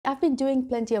I've been doing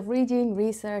plenty of reading,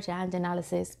 research and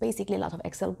analysis, basically a lot of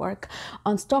Excel work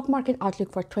on stock market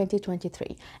outlook for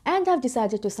 2023. And I've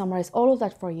decided to summarize all of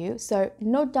that for you. So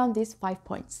note down these 5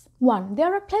 points. 1.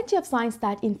 There are plenty of signs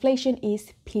that inflation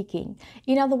is peaking.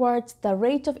 In other words, the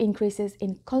rate of increases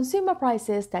in consumer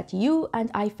prices that you and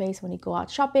I face when you go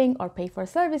out shopping or pay for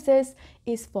services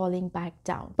is falling back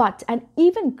down. But an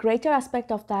even greater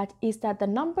aspect of that is that the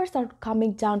numbers are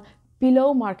coming down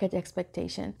below market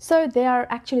expectation. So they are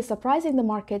actually surprising the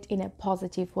market in a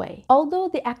positive way. Although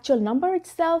the actual number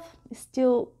itself is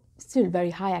still very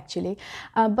high actually,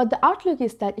 but the outlook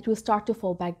is that it will start to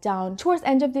fall back down towards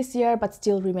end of this year but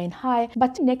still remain high.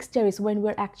 But next year is when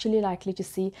we're actually likely to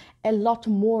see a lot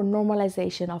more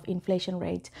normalization of inflation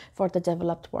rate for the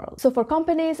developed world. So for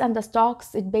companies and the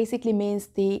stocks, it basically means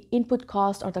the input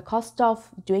cost or the cost of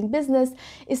doing business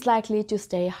is likely to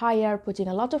stay higher, putting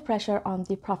a lot of pressure on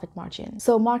the profit margin.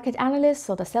 So market analysts,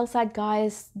 so the sell side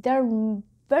guys, they're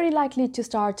very likely to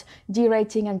start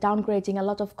derating and downgrading a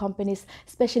lot of companies,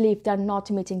 especially if they're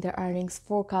not meeting their earnings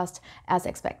forecast as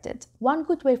expected. One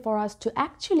good way for us to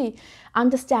actually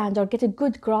understand or get a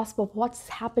good grasp of what's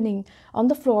happening on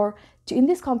the floor in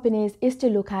these companies is to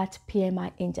look at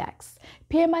PMI index.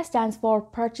 PMI stands for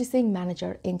Purchasing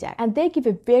Manager Index, and they give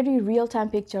a very real-time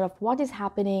picture of what is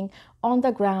happening on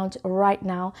the ground right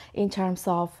now in terms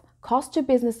of cost to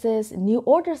businesses, new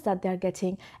orders that they're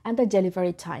getting, and the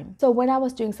delivery time. So when I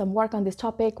was doing some work on this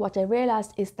topic, what I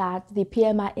realized is that the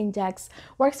PMI index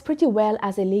works pretty well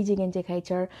as a leading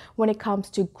indicator when it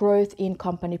comes to growth in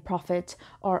company profit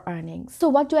or earnings. So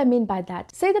what do I mean by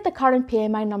that? Say that the current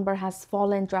PMI number has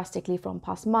fallen drastically from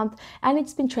past month and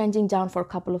it's been trending down for a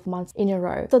couple of months in a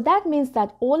row. So that means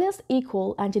that all else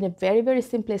equal, and in a very, very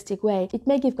simplistic way, it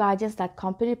may give guidance that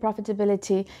company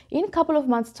profitability in a couple of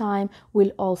months' time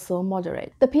will also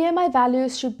moderate. The PMI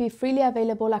values should be freely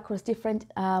available across different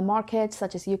markets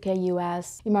such as UK,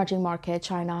 US, emerging market,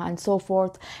 China, and so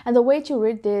forth. And the way to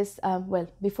read this, well,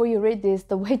 before you read this,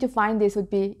 the way to find this would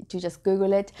be to just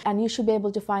Google it, and you should be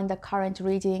able to find the current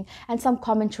reading and some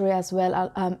commentary as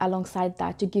well alongside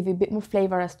that to give you a bit more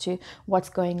flavor as to what's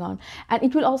going on. And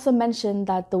it will also mention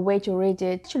that the way to read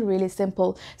it is actually really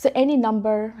simple. So any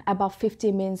number above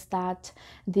 50 means that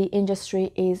the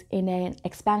industry is in an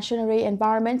expansionary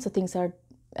environment, so things are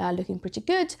looking pretty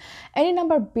good. Any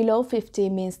number below 50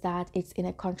 means that it's in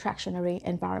a contractionary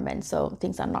environment, so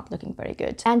things are not looking very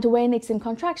good. And when it's in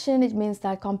contraction, it means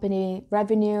that company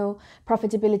revenue,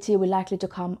 profitability will likely to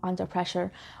come under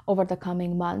pressure over the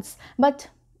coming months. But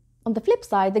on the flip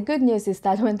side, the good news is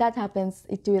that when that happens,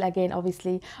 it will again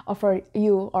obviously offer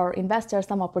you or investors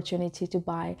some opportunity to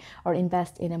buy or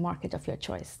invest in a market of your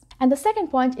choice. And the second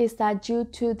point is that due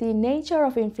to the nature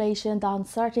of inflation, the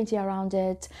uncertainty around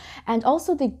it, and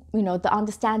also the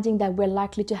understanding that we're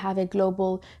likely to have a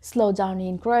global slowdown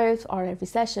in growth or a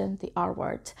recession, the R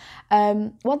word,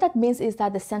 what that means is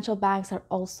that the central banks are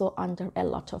also under a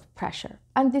lot of pressure.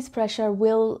 And this pressure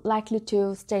will likely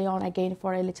to stay on again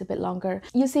for a little bit longer.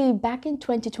 You see, back in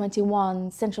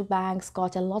 2021, central banks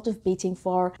got a lot of beating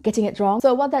for getting it wrong.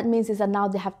 So what that means is that now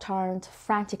they have turned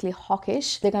frantically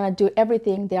hawkish. They're going to do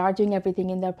everything. They are doing everything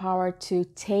in their power to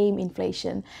tame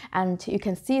inflation. And you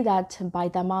can see that by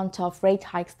the amount of rate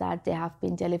hikes that they have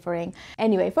been delivering.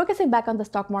 Anyway, focusing back on the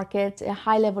stock market, a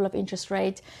high level of interest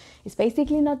rate is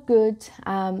basically not good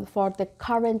for the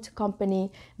current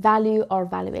company value or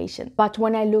valuation. But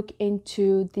when I look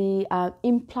into the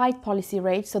implied policy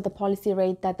rate, so the policy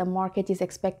rate that the market is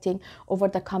expecting over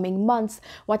the coming months,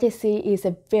 what I see is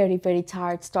a very, very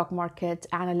tired stock market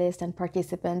analyst and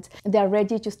participant. They're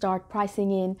ready to start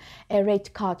pricing in a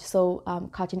rate cut, so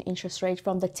cut in interest rate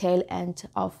from the tail end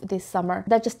of this summer.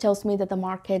 That just tells me that the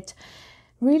market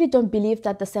really don't believe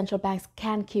that the central banks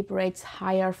can keep rates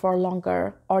higher for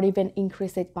longer or even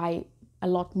increase it by a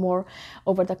lot more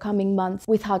over the coming months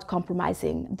without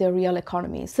compromising the real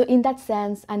economy. So in that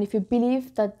sense, and if you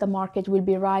believe that the market will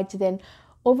be right, then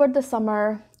over the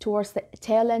summer, towards the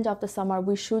tail end of the summer,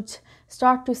 we should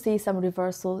start to see some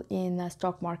reversal in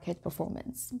stock market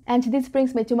performance. And this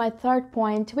brings me to my third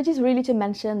point, which is really to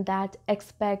mention that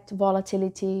expect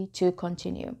volatility to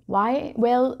continue. Why?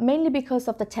 Well, mainly because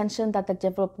of the tension that the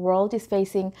developed world is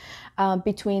facing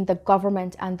between the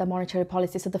government and the monetary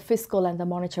policy, so the fiscal and the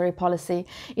monetary policy.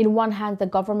 In one hand, the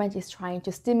government is trying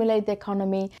to stimulate the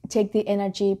economy, take the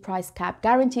energy price cap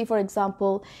guarantee, for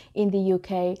example, in the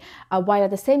UK, while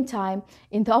at the same time,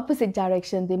 in the opposite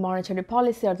direction, the monetary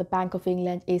policy or the Bank of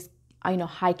England is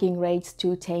hiking rates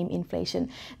to tame inflation.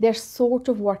 They're sort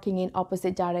of working in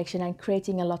opposite direction and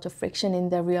creating a lot of friction in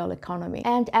the real economy.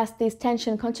 And as this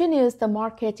tension continues, the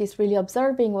market is really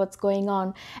observing what's going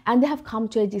on, and they have come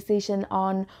to a decision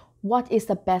on what is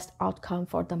the best outcome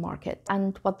for the market.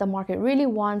 And what the market really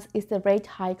wants is the rate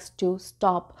hikes to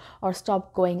stop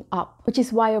going up, which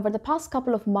is why over the past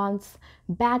couple of months,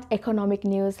 bad economic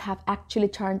news have actually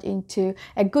turned into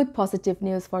a good positive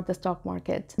news for the stock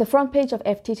market. The front page of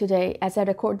FT today, as I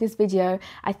record this video,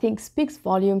 I think speaks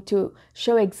volume to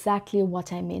show exactly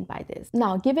what I mean by this.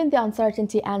 Now, given the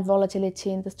uncertainty and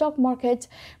volatility in the stock market,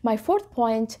 my fourth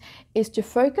point is to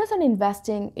focus on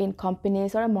investing in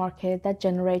companies or a market that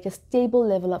generate a stable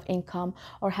level of income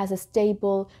or has a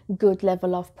stable, good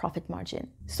level of profit margin.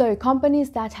 So companies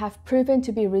that have proven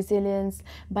to be resilient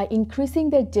by increasing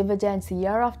their dividends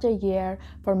year after year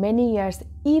for many years,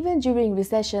 even during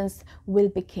recessions, will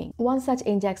be king. One such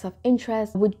index of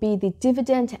interest would be the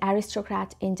Dividend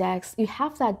Aristocrat Index. You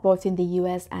have that both in the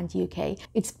US and UK.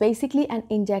 It's basically an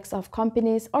index of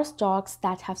companies or stocks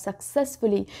that have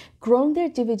successfully grown their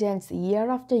dividends year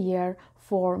after year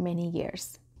for many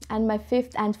years. And my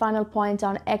fifth and final point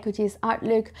on equities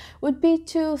outlook would be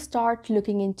to start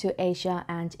looking into Asia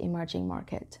and emerging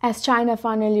markets. As China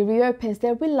finally reopens,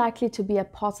 there will likely to be a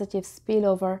positive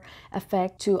spillover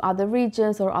effect to other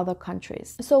regions or other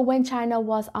countries. So when China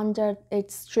was under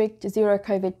its strict zero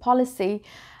COVID policy,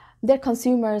 their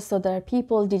consumers, so their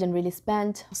people, didn't really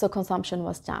spend, so consumption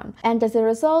was down. And as a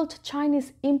result,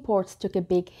 Chinese imports took a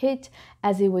big hit,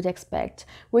 as you would expect,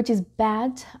 which is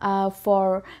bad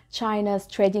for China's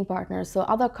trading partners, so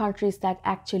other countries that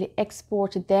actually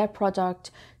export their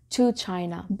product to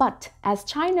China. But as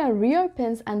China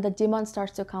reopens and the demand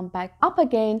starts to come back up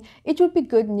again, it would be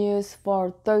good news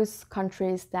for those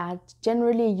countries that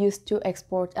generally used to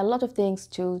export a lot of things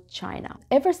to China.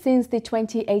 Ever since the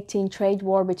 2018 trade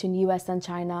war between US and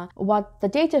China, what the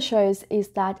data shows is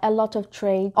that a lot of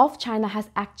trade of China has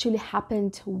actually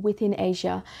happened within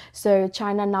Asia. So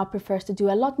China now prefers to do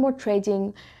a lot more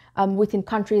trading within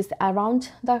countries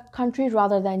around the country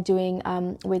rather than doing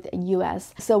with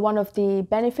US. So one of the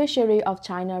beneficiary of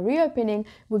China reopening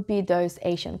would be those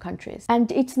Asian countries.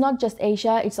 And it's not just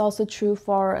Asia, it's also true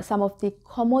for some of the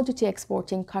commodity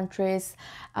exporting countries,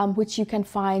 which you can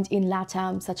find in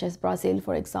LATAM, such as Brazil,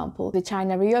 for example. With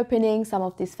China reopening, some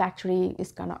of this factory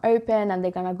is gonna open and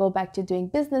they're gonna go back to doing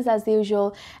business as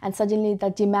usual. And suddenly the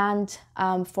demand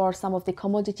for some of the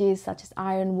commodities, such as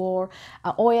iron ore,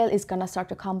 oil, is gonna start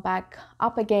to come back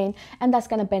up again, and that's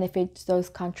going to benefit those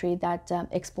countries that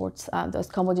exports those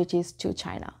commodities to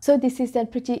China. So this is a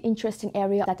pretty interesting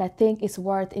area that I think is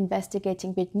worth investigating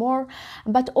a bit more.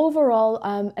 But overall,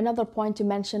 another point to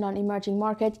mention on emerging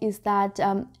market is that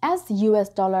as the US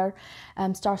dollar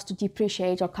starts to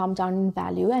depreciate or come down in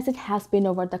value, as it has been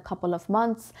over the couple of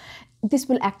months, this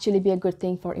will actually be a good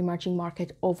thing for emerging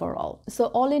market overall. So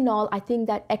all in all, I think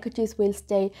that equities will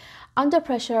stay under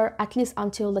pressure at least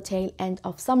until the tail end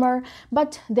of summer.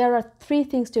 But there are three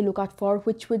things to look out for,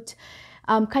 which would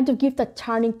kind of give the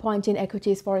turning point in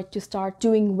equities for it to start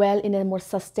doing well in a more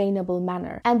sustainable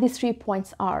manner. And these 3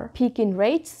 points are peak in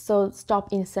rates, so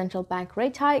stop in central bank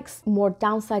rate hikes, more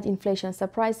downside inflation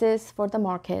surprises for the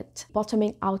market,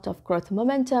 bottoming out of growth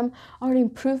momentum, or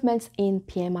improvements in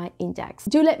PMI index.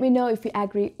 Do let me know if you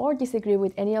agree or disagree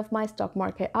with any of my stock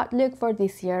market outlook for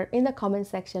this year in the comment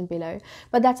section below.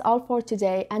 But that's all for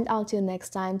today, and until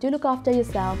next time, do look after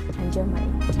yourself and your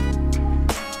money.